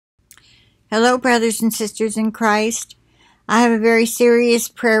Hello, brothers and sisters in Christ. I have a very serious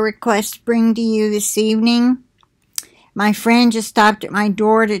prayer request to bring to you this evening. My friend just stopped at my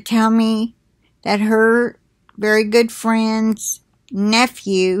door to tell me that her very good friend's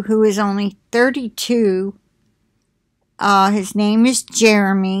nephew, who is only 32, his name is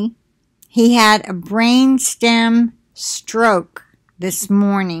Jeremy, he had a brainstem stroke this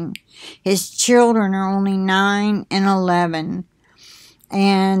morning. His children are only 9 and 11.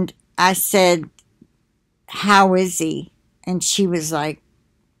 And I said, how is he? And she was like,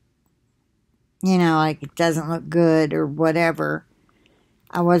 like it doesn't look good or whatever.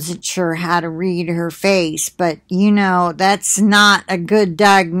 I wasn't sure how to read her face, but that's not a good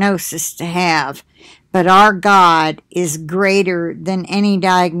diagnosis to have. But our God is greater than any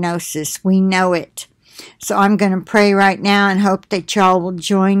diagnosis. We know it. So I'm going to pray right now and hope that y'all will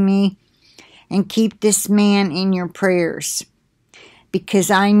join me and keep this man in your prayers.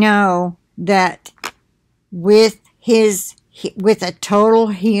 Because I know that with a total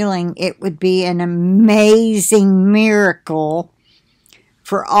healing, it would be an amazing miracle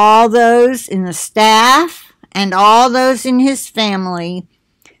for all those in the staff and all those in his family,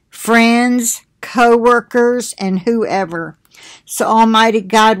 friends, co-workers, and whoever. So Almighty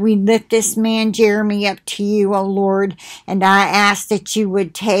God, we lift this man Jeremy up to you, O Lord, and I ask that you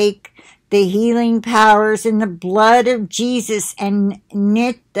would take the healing powers in the blood of Jesus and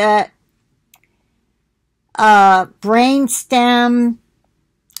knit the brainstem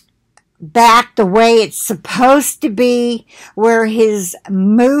back the way it's supposed to be, where his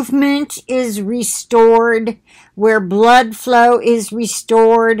movement is restored, where blood flow is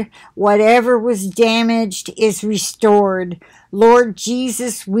restored, whatever was damaged is restored. Lord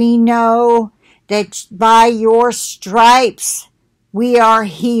Jesus, we know that by your stripes we are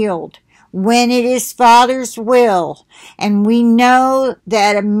healed when it is Father's will. And we know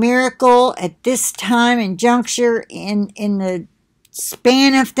that a miracle at this time and juncture in the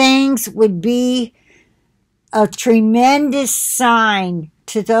span of things would be a tremendous sign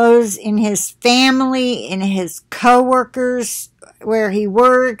to those in his family, in his co-workers, where he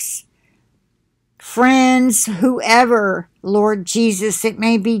works, friends, whoever. Lord Jesus, it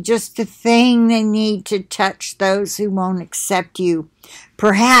may be just a thing they need to touch those who won't accept you.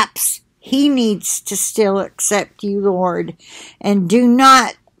 Perhaps he needs to still accept you, Lord. And do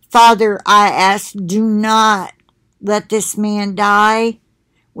not, Father, I ask, do not let this man die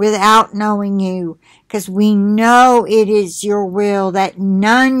without knowing you, because we know it is your will that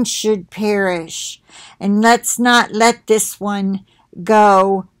none should perish. And let's not let this one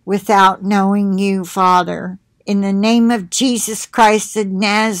go without knowing you, Father. In the name of Jesus Christ of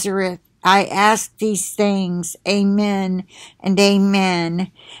Nazareth, I ask these things. Amen and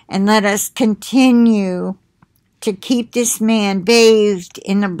amen. And let us continue to keep this man bathed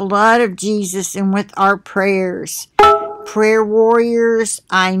in the blood of Jesus and with our prayers. Prayer warriors,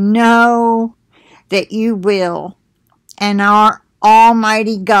 I know that you will. And our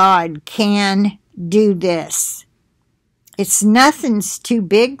Almighty God can do this. Nothing's too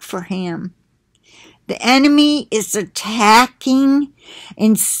big for him. The enemy is attacking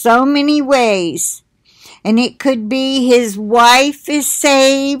in so many ways. And it could be his wife is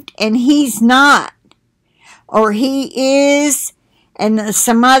saved and he's not. Or he is and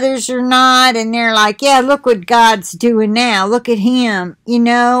some others are not. And they're like, yeah, look what God's doing now. Look at him.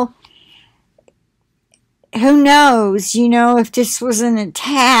 Who knows, if this was an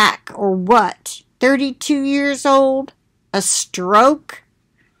attack or what. 32 years old? A stroke?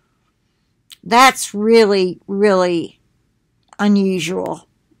 That's really, really unusual.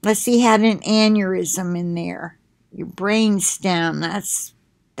 Let's see, he had an aneurysm in there. Your brainstem,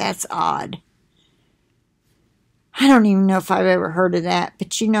 that's odd. I don't even know if I've ever heard of that,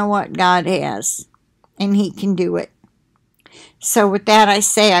 but you know what? God has, and he can do it. So with that, I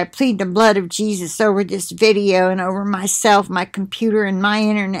say I plead the blood of Jesus over this video and over myself, my computer, and my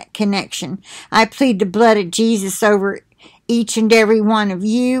internet connection. I plead the blood of Jesus over each and every one of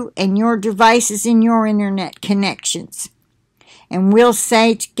you and your devices and your internet connections. And we'll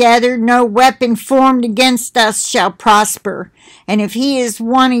say together, no weapon formed against us shall prosper. And if he is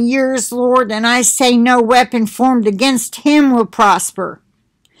one of yours, Lord, then I say no weapon formed against him will prosper.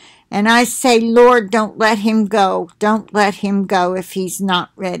 And I say, Lord, don't let him go. Don't let him go if he's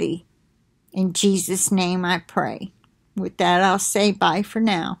not ready. In Jesus' name I pray. With that, I'll say bye for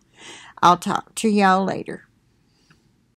now. I'll talk to y'all later.